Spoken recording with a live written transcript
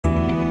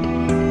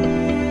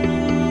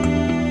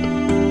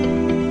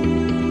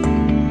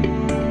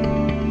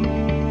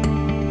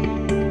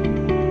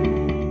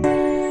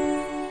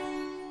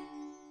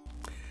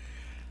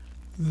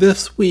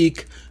This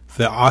week,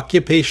 the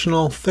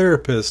occupational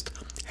therapist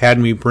had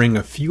me bring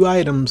a few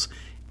items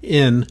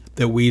in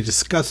that we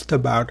discussed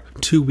about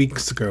 2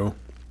 weeks ago.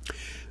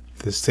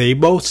 The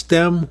Saebo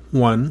stem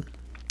 1,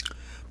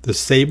 the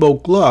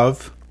Saebo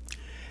glove,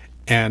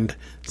 and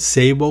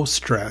Saebo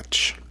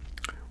stretch.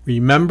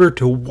 Remember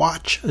to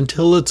watch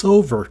until it's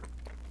over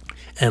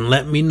and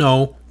let me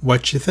know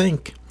what you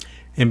think.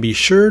 And be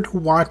sure to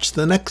watch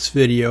the next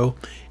video.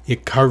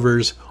 It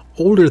covers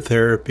older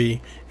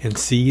therapy and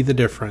see the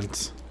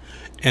difference.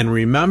 And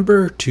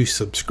remember to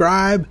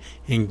subscribe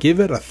and give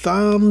it a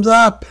thumbs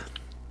up.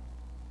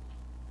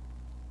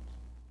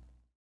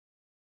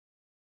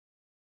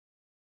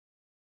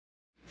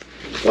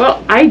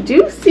 Well, I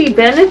do see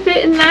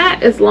benefit in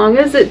that as long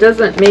as it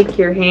doesn't make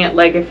your hand,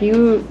 like if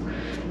you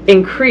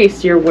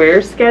increase your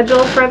wear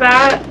schedule for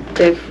that,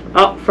 if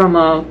up from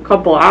a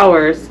couple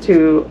hours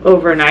to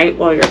overnight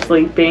while you're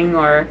sleeping,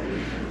 or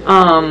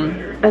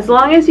as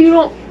long as you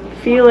don't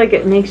feel like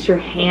it makes your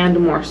hand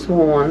more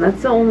swollen.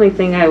 That's the only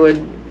thing I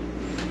would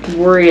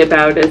worry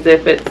about, is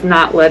if it's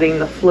not letting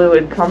the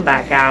fluid come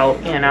back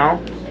out, you know.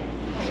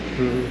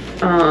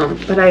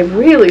 But I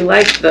really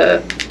like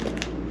the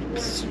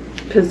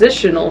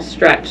positional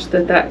stretch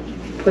that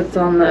puts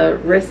on the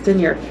wrist and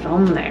your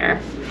thumb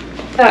there.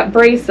 That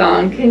brace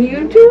on, can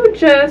you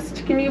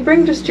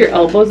bring just your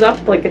elbows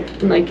up like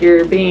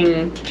you're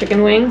being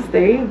chicken wings?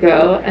 There you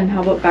go. And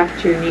how about back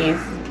to your knees?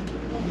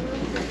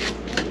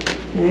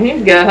 There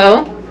you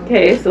go.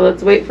 Okay, so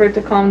let's wait for it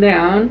to calm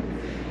down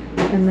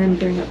and then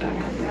bring it back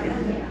up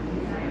again.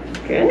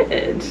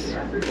 Good.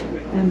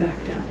 And back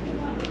down.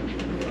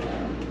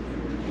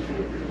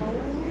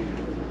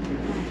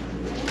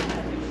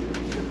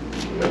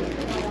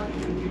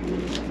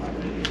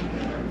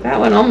 That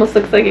one almost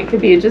looks like it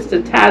could be just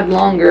a tad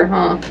longer,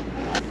 huh?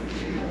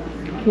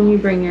 Can you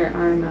bring your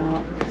arm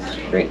out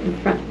straight in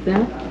front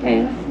then?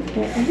 Okay,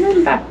 and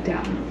then back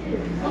down.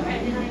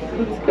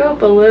 Let's go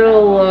up a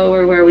little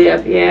lower where we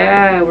have,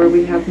 where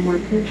we have more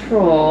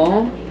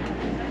control.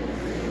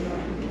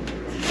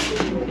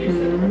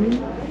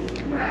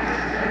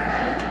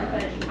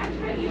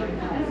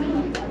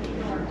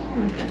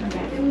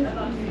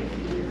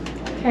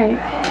 Okay.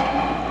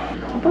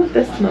 How about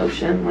this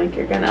motion, like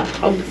you're gonna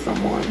hug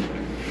someone?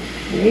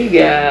 There you go.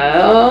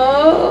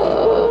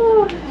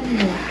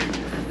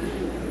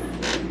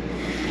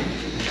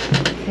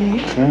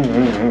 Okay.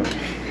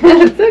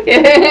 It's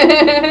okay.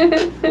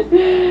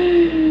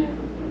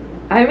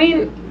 I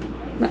mean,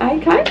 I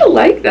kind of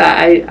like that.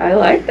 I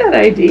like that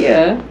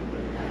idea.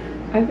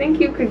 I think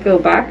you could go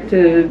back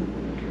to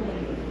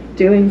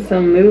doing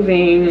some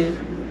moving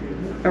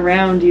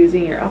around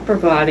using your upper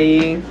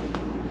body.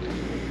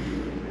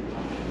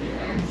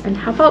 And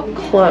how about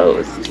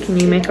closed? Can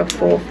you make a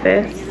full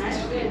fist?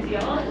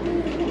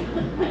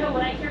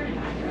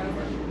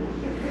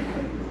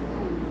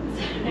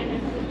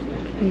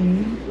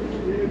 Okay.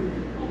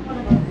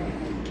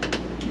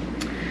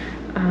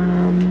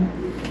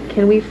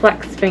 Can we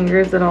flex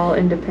fingers at all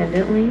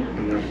independently?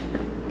 No.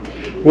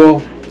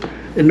 Well,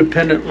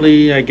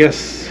 independently, I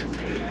guess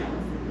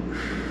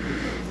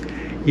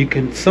you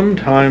can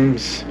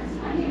sometimes.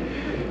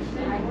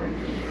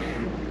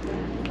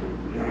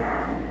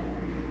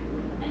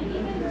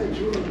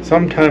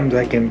 Sometimes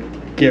I can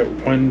get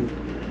one,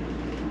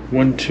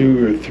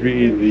 two, or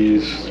three of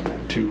these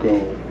to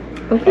go.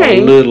 Okay.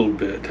 A little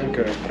bit.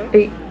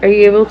 Okay. Are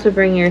you able to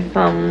bring your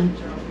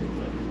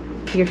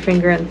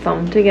finger and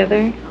thumb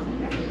together?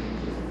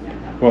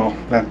 Well,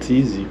 that's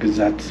easy because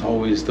that's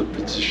always the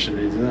position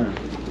it's in.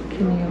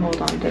 Can you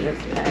hold on to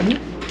this pen?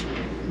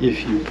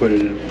 If you put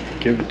it in,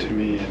 give it to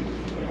me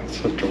in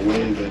such a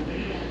way that.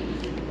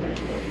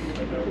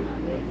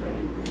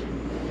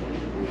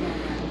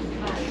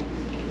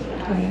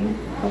 Okay.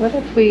 How about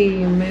if we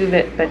move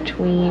it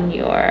between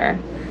your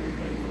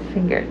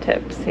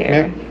fingertips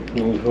here?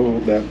 Yeah, we'll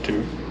hold that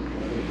too.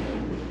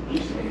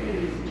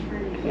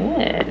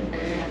 Good.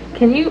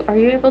 Are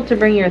you able to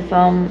bring your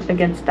thumb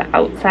against the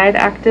outside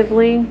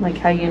actively? Like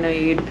how you know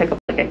you'd pick up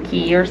like a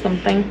key or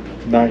something?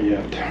 Not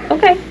yet.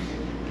 Okay.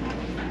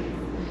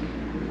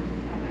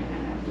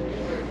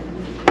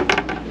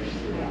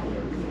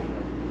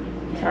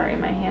 Sorry,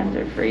 my hands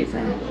are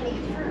freezing.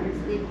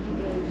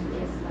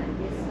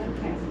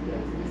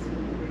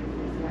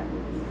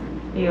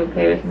 Are you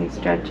okay with me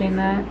stretching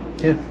that?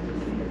 Yeah.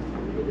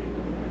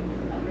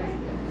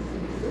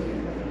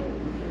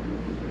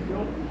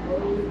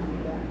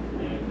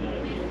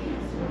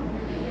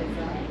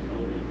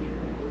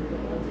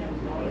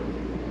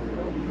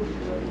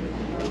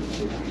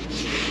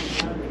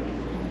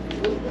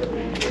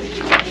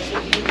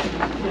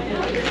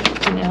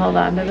 Can you hold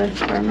on to this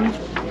for me?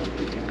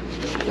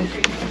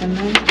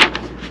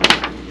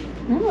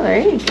 Oh, there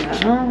you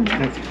go.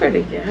 That's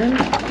pretty good.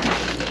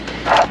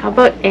 How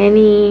about can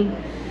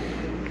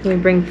we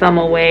bring thumb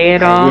away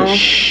at all?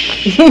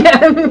 Wish.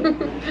 Yeah.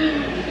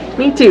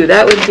 Me too.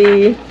 That would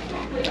be.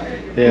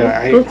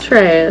 Yeah, we'll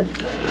try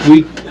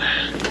it.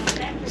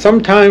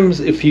 Sometimes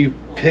if he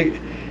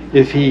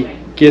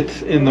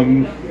gets in the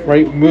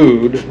right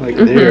mood, like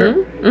there,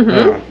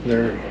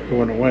 it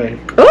went away.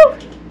 Oh.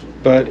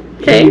 But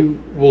Okay. he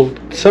will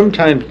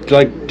sometimes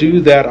like do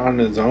that on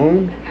his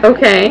own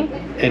Okay.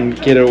 and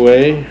get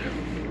away,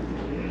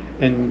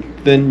 and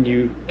then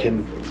you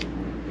can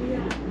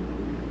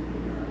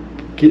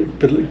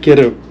get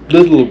a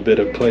little bit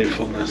of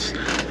playfulness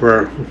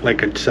for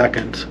like a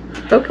second.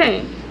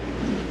 Okay.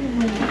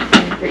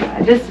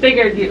 I just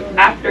figured you,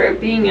 after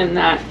being in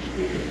that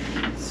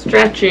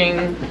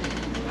stretching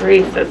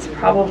race, that's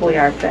probably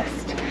our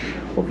best,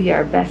 will be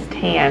our best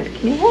hand.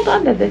 Can you hold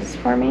on to this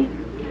for me?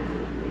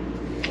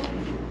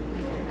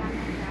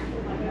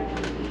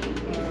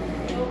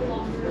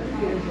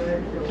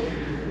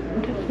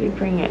 What if we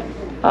bring it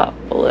up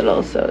a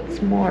little so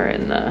it's more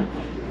in the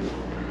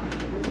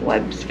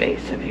web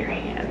space of your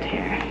hand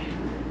here?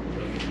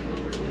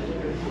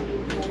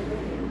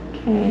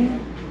 Okay.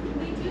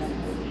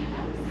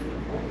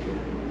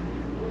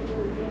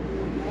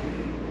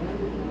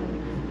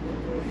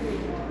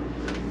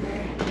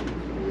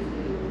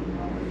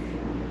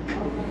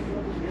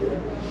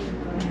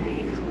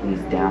 Alright,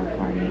 squeeze down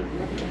for me.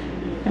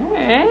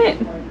 Alright.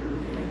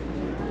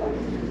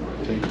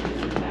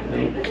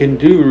 You can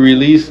do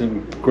release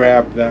and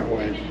grab that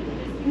way.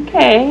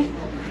 Okay.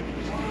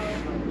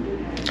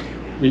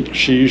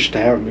 She used to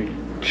have me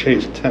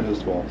chase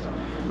tennis balls.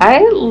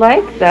 I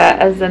like that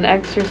as an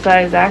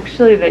exercise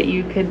actually that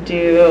you could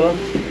do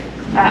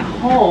at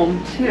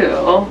home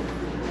too.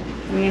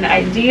 I mean,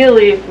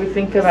 ideally, if we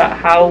think about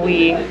how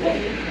we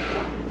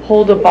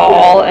hold a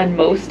ball and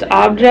most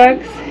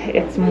objects,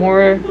 it's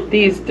more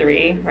these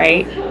three,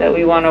 right, that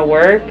we want to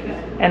work.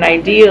 And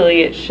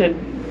ideally, it should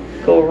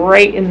go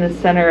right in the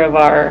center of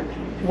our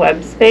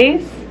web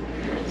space.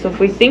 So if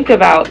we think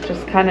about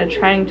just kind of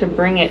trying to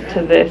bring it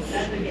to this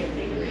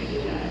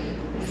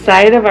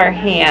side of our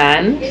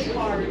hand,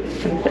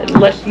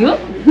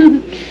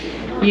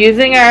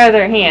 using our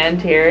other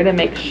hand here to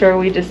make sure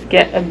we just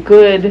get a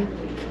good,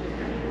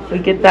 we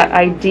get that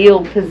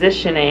ideal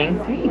positioning.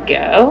 There you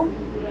go.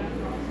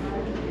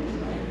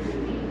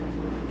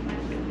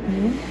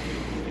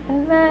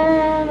 And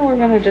then we're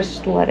going to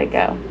just let it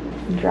go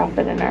and drop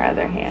it in our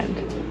other hand.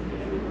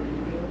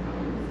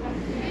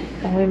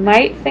 And we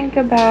might think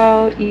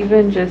about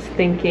even just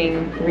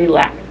thinking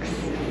relax.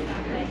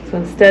 So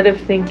instead of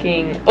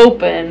thinking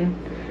open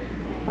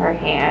our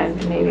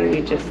hand, maybe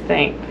we just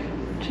think,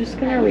 I'm just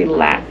going to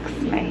relax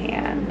my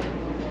hand.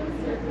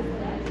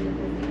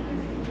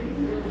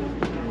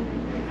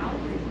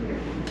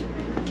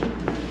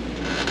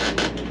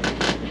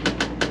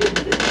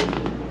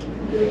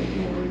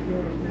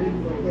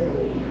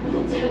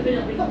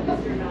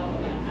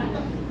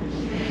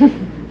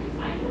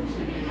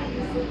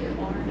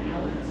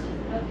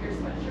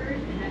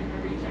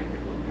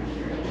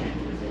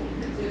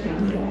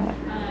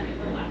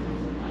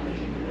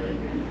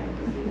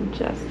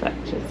 Adjust that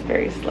just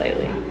very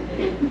slightly.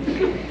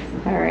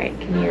 All right,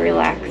 can you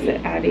relax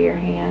it out of your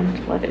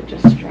hand? Let it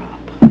just drop.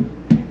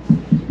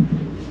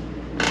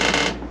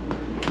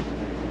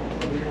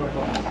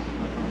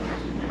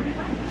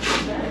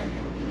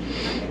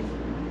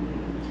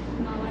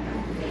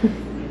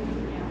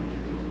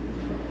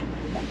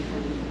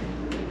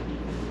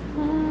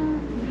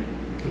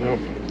 Nope.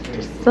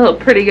 Still a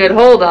pretty good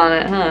hold on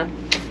it, huh?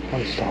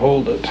 Wants to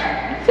hold it.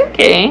 It's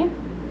okay.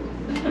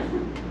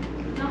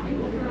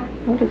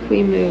 What if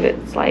we move it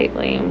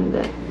slightly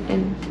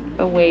and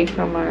away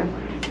from our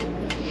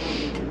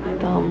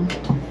thumb?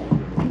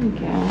 There we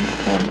go.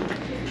 So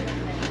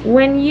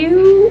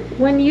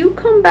when you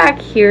come back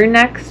here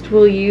next,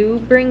 will you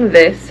bring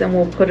this and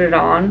we'll put it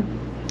on?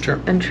 Sure.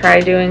 And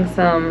try doing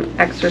some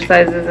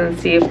exercises and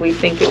see if we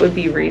think it would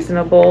be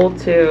reasonable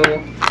to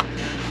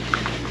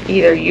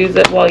either use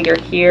it while you're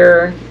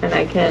here and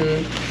I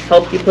can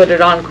help you put it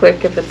on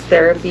quick if it's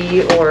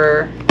therapy,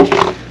 or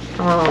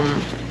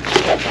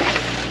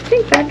I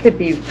think that could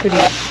be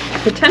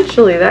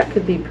potentially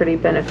pretty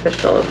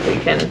beneficial if we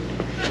can.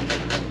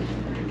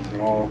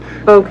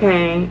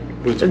 Okay.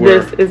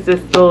 Is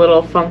this the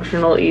little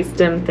functional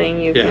e-stim thing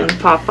you can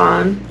pop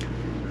on?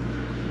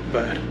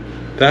 But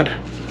that,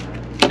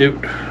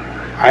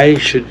 I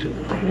should.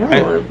 I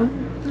know.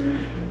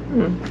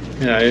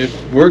 Yeah, it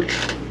worked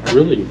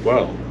really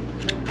well.